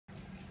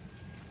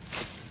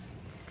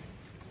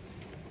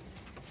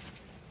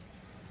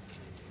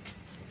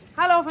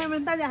Hello， 朋友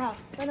们，大家好，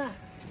在哪？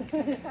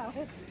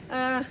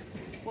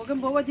我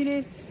跟婆婆今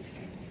天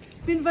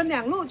兵分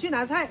两路去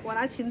拿菜，我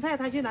拿芹菜，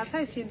她去拿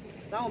菜心。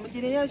然后我们今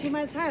天要去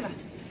卖菜了。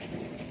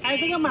还有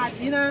这个马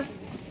蹄呢，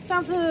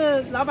上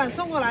次老板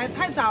送过来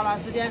太早了，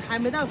时间还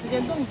没到时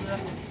间种植，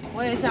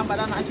我也想把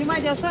它拿去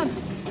卖掉算了，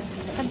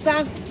很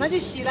脏，那就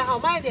洗了好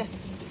卖点，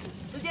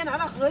直接拿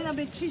到河那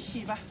边去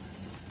洗吧。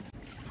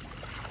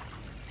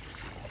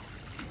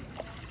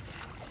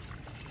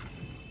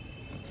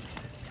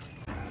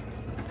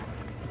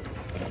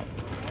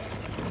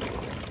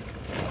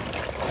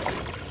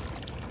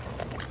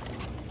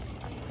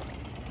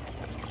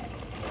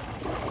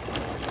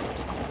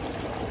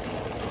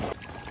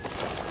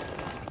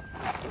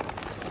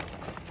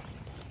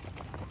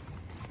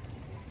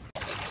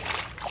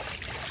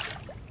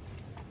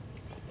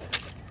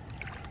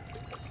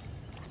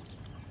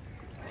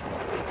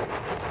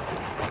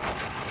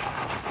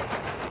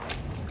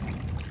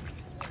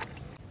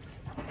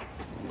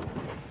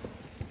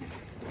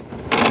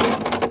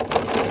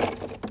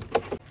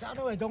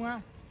nó phải trồng á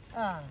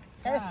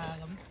cái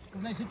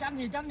này sẽ chắn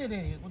gì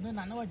này còn cái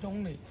này nó phải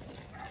trồng này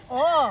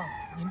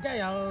nhìn trái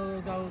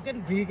cái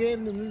gì cái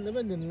nó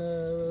mới nhìn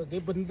cái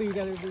bình tì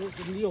ra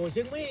cái liều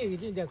xem mấy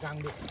cái gì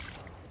càng được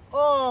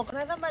cái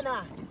này怎么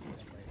呢？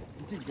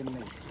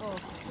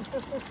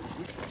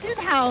幸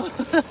好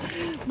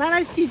拿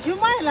来洗去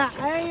卖了。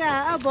哎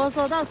呀，二伯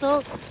说到时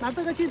候拿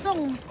这个去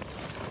种，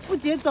不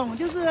结种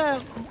就是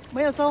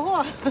没有收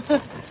获。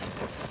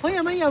朋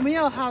友们有没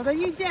有好的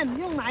意见？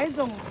用哪一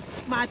种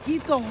马蹄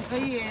种可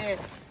以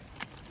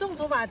种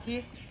出马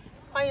蹄？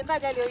欢迎大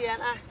家留言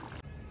啊！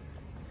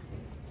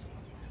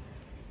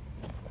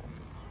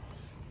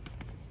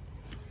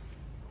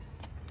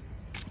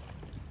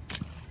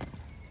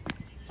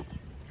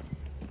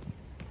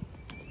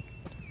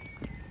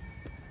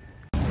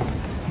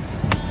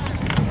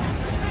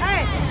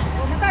哎，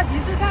我们到集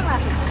市上了，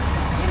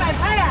你买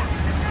菜呀？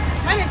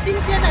买点新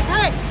鲜的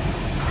菜。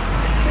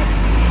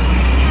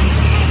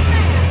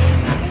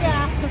对呀。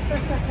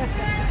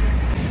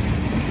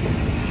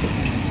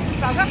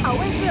找个好位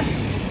置。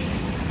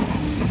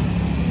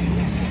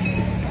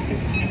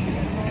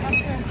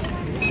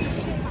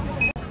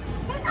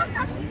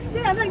啲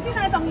人都唔知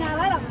係棟牙嚟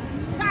啦，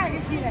街嘅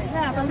事嚟，啊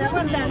棟牙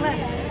溫訂咧，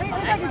得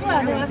幾多人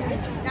嚟嘛？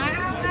有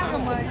咁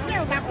咪燒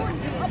搭公司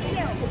屋燒，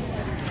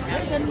幾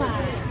斤嘛？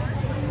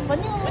我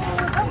要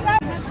空間。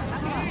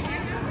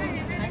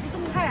種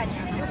菜啊？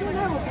種菜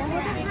我種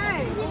菜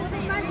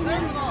今年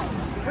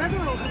我種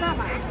了5大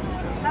把，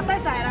它太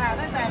窄了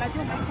就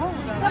没空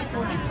了。这土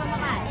地怎么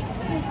卖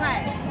？5块。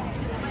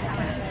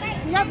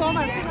你要多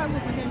买450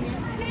便宜。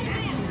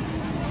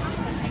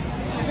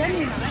便宜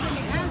嘛，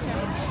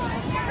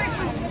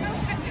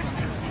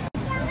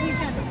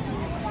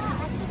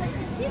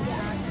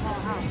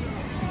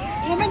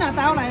我没拿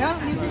刀来哦，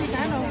你自己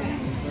看喽。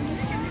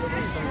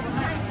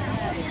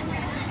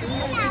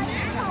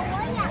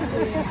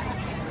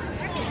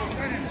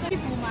地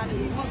铺嘛，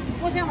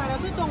我想拿来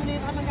做种的，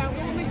他们家我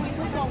没可以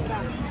做种的，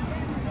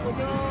我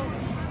就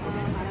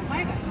拿来卖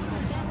的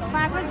，8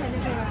块钱就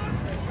可以了。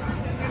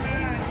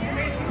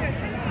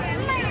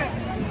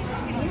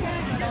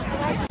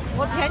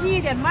我便宜一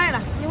点卖了，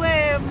因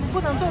为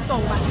不能做种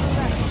嘛，对不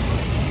对？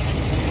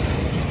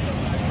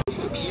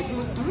皮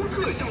肤独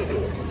特效果，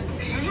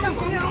使用方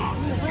法：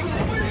温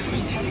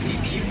水清洗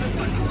皮肤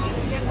本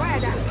2块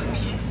的，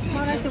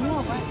拿来整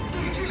我块。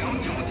治疗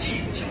脚气、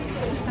强壮。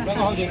那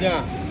个好几斤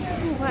啊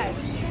？5块。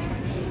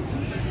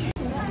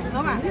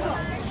老板，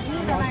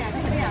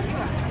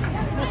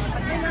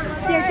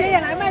姐姐也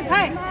来卖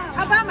菜，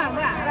阿爸买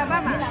的，来爸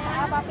买的。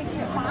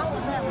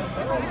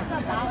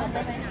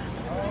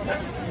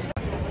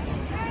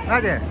娜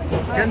姐，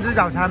先吃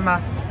早餐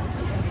吗？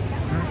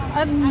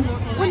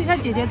问一下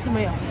姐姐吃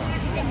没有？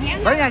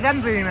等下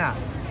干嘴呢。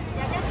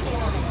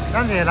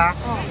干姐啦。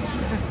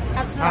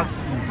她吃了。好，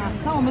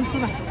那我们吃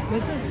吧，没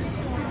事。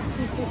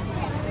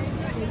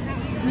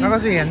那个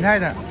是盐菜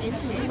的。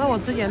那我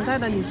吃盐菜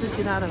的，你吃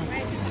其他的。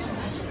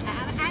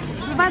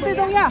吃饭最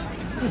重要。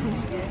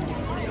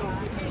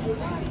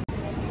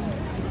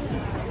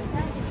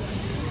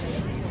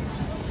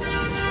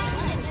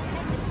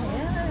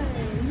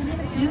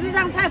集市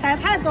上菜台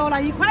太多了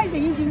，1块钱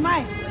1斤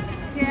卖，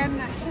天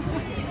哪！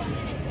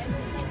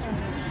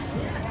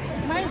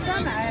卖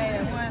蒜了，哎，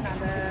我哪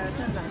的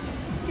蒜了，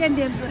垫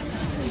垫子，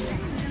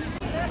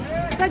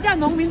这叫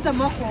农民怎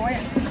么活呀？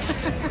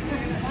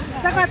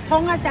这个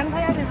葱啊、香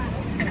菜啊的嘛。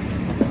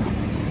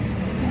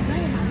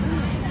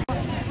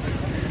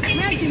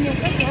那今年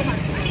更多嘛。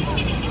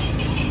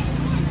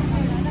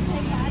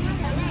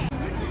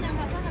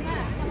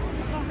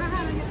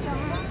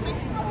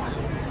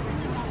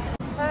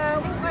5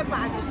块8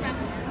就行。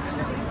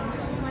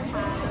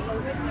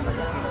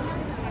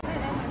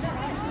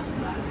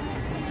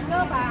这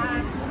吧，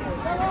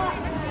这个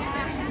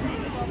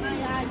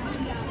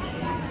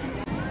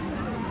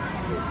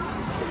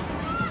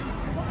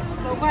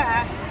9块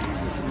啊，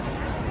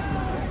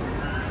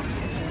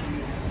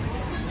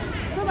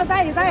这么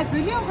大一袋值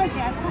6块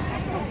钱。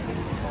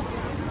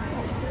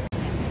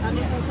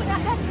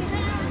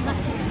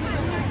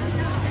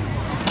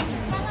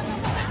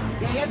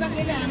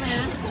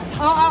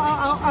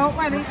哦，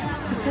外零，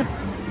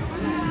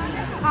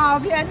好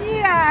便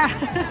宜啊！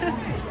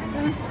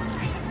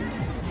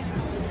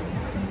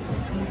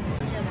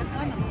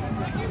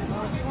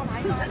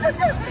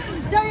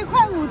叫1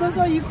块5都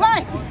说1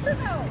块，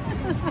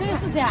这个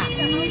是谁啊？是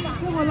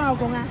我老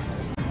公啊。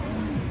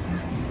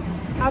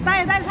好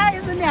大一袋菜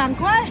也是2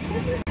块。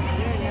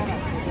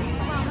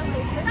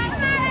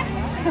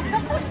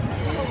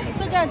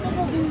这个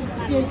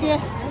姐姐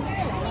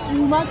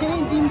5毛钱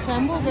1斤，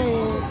全部给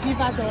批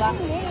发走了。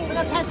这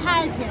个菜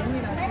太便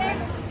宜了。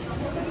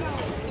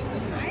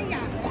哎呀，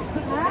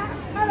啊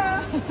 ，hello。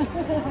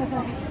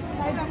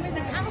来到没得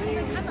看到你，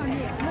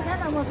没看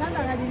到我看到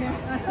了今天。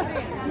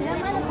今天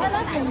买的菜那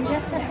便宜。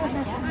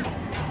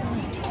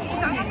我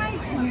刚刚买1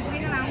斤这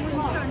个啦，我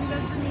瞧你的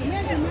是里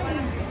面的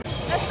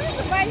那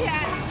40块钱。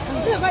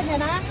40块钱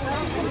呢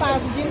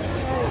？80斤。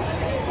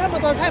那么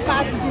多菜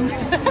80斤。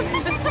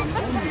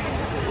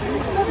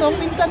这农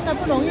民真的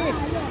不容易，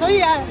所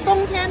以啊，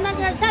冬天那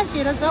个下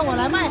雪的时候我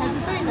来卖还是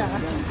对的。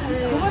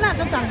不过那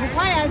时候长不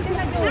快啊，现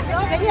在就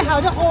天气好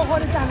就活活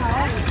的长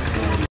了。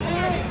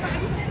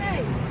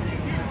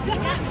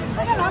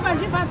这个老板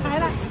去发财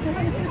了。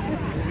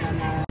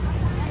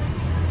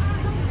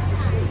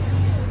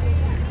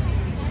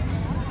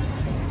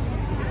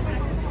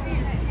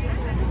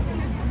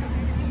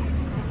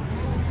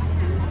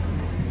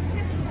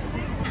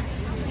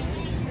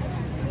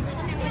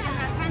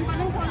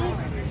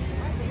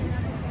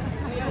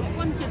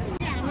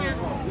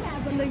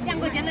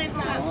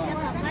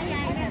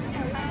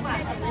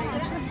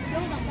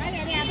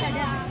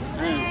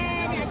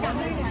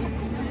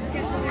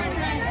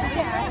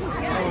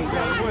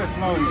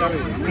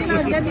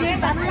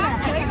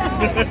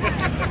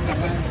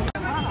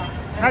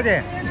娜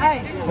姐，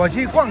我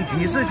去逛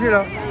集市去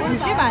了。你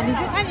去吧，你去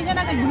看一下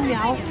那个鱼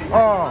苗。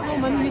哦。我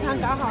们鱼塘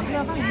搞好就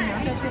要放鱼苗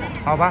下去了。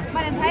好吧。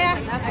卖点菜呀！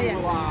哎呀。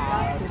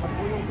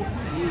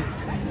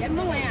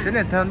现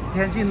在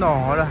天气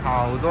暖和了，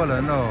好多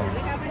人哦。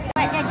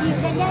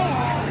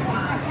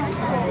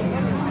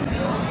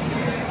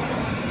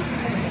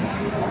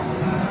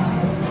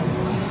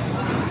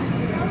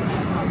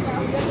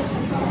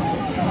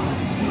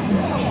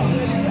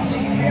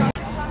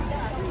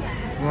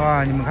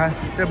哇，你们看，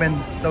这边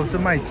都是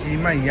卖鸡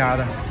卖鸭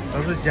的，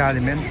都是家里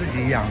面自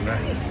己养的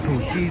土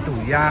鸡土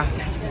鸭。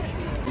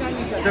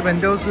这边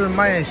都是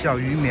卖小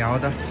鱼苗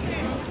的。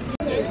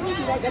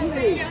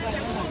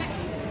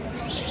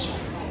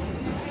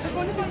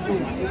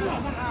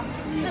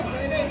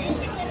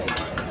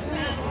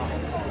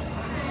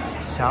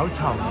小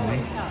草鱼，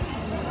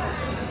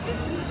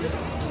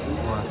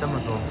哇，这么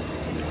多！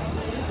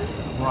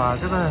哇，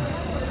这个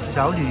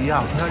小鲤鱼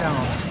好漂亮哦，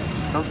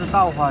都是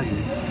稻花鱼。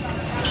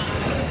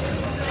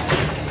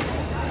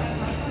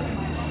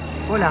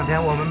过2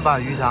天我们把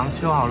鱼塘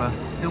修好了，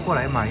就过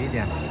来买一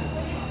点。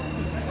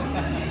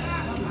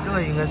这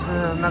个应该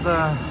是那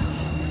个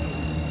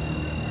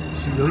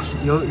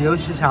有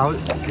石槽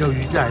有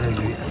鱼仔的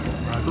鱼，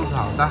啊，肚子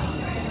好大。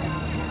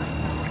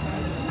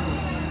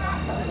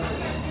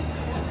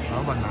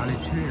老板哪里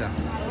去了？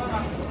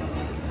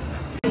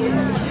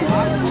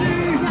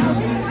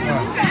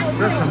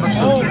这什么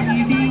笋？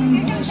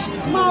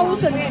猫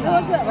笋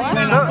鸽子。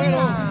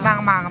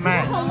南芒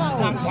咩？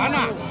南关啊？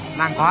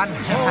南关。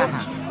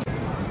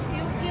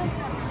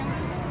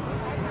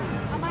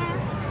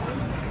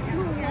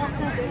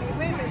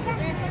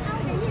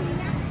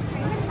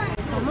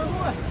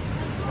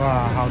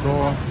哇，好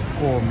多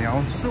果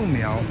苗、树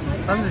苗，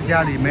但是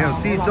家里没有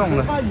地种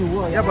了，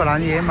要不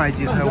然也买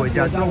几棵回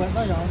家种。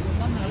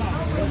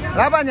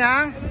老板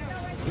娘，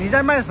你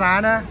在卖啥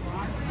呢？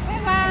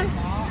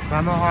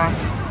什么花？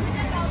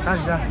看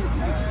一下，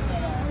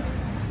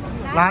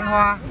兰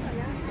花。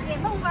解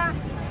梦花。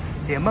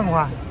解梦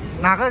花，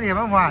哪个解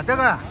梦花？这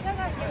个。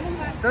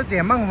这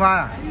解梦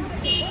花。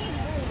可以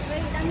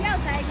当药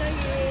材，可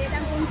以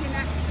当贡品啊。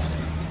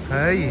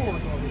可以，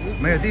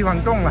没有地方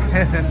种了。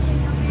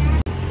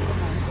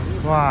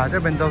哇，这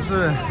边都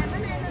是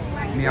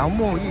苗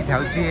木一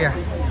条街啊，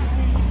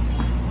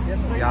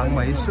杨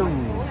梅树。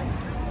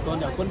这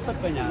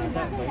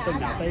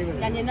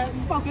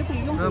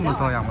么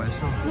多杨梅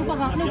树。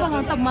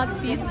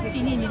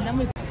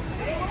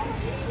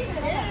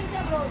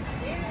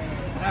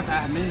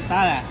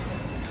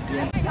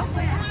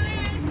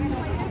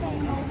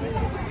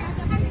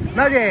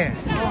娜姐，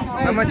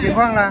什么情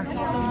况呢？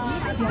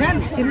你看，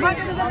情况就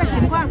是这个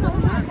情况，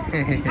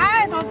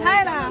太多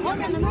菜了，后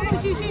面的陆陆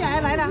续续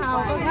还来了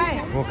好多菜。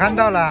我看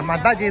到了，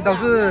满大街都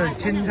是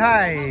青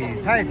菜、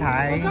太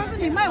太。我告诉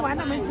你，卖完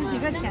了没值几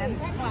个钱。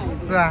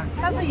是啊。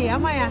但是也要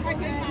卖呀。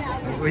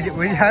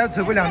回家又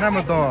吃不了那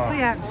么多。对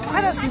呀，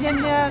快到10点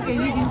就要给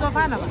依婷做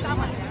饭了吧？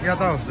要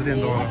到10点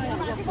多了。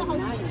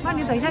那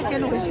你等一下先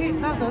回去，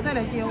到时候再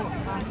来接我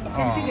啊。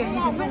先去给依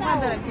婷送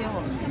饭，再来接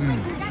我。嗯。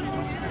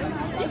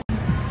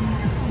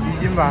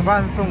已经把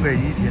饭送给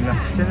依婷了，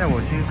现在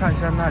我去看一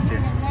下娜姐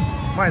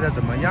卖的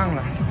怎么样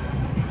了。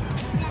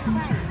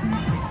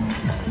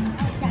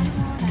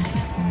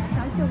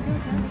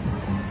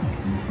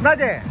娜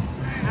姐，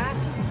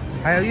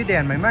还有一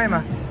点没卖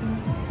吗？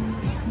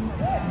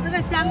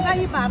个香菜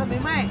1把都没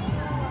卖，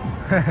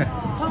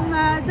葱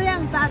呢这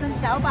样扎成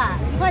小把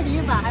，1块钱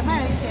1把，还卖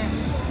了一些，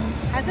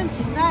还剩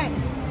芹菜，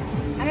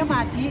还有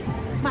马蹄，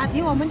马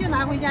蹄我们就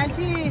拿回家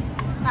去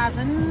打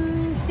成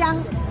浆，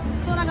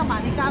做那个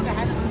马蹄糕给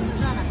孩子们吃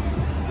算了。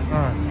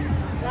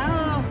然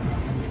后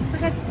这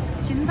个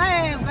芹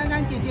菜，刚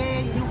刚姐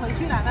姐已经回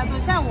去了，她说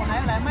下午还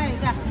要来卖一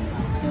下，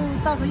就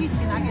到时候一起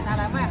拿给她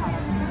来卖好了。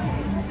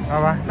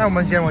好吧，那我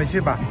们先回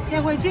去吧。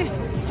先回去，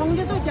葱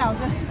就做饺子，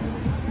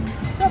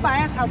做白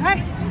呀炒菜，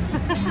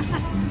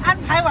安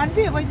排完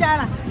毕回家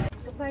了。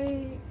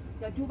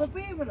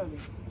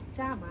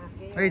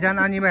哎，咱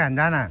安你们很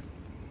单啊？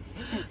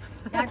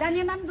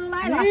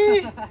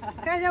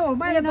看一下我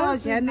卖了多少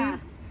钱呢？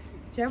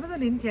全部是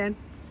零钱，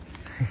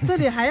这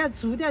里还要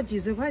除掉几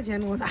十块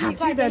钱我拿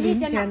去的零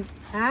钱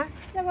啊！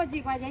这个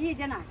几块钱一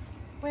斤啊？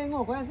喂，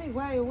我嗰陣時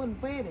我係要揾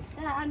杯的。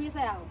这按你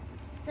say啊？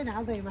在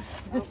哪里嘛？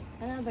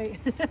在哪里？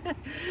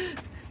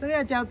这个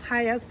要交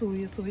差，要数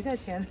一下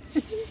钱。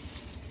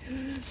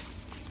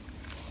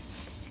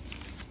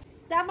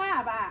加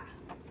碼吧？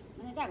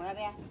你再过来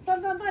呗。算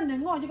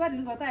人我就快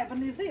點個帶，本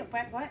嚟是8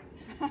塊，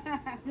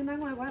你拿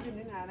我嚟我點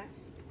點下咧？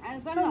哎，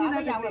算了，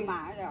我要问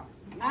嘛，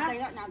拿对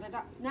了，拿对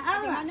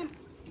了，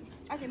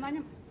而且嘛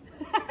你。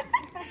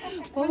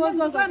婆婆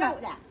说算了，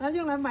那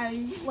用来买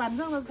晚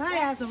上的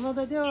菜啊什么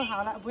的就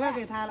好了，不要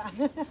给他了。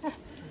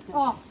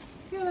哦，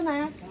丢了哪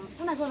呀？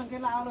那哪个人给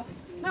捞了？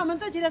那我们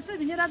这期的视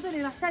频就到这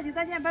里了，下期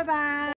再见，拜拜。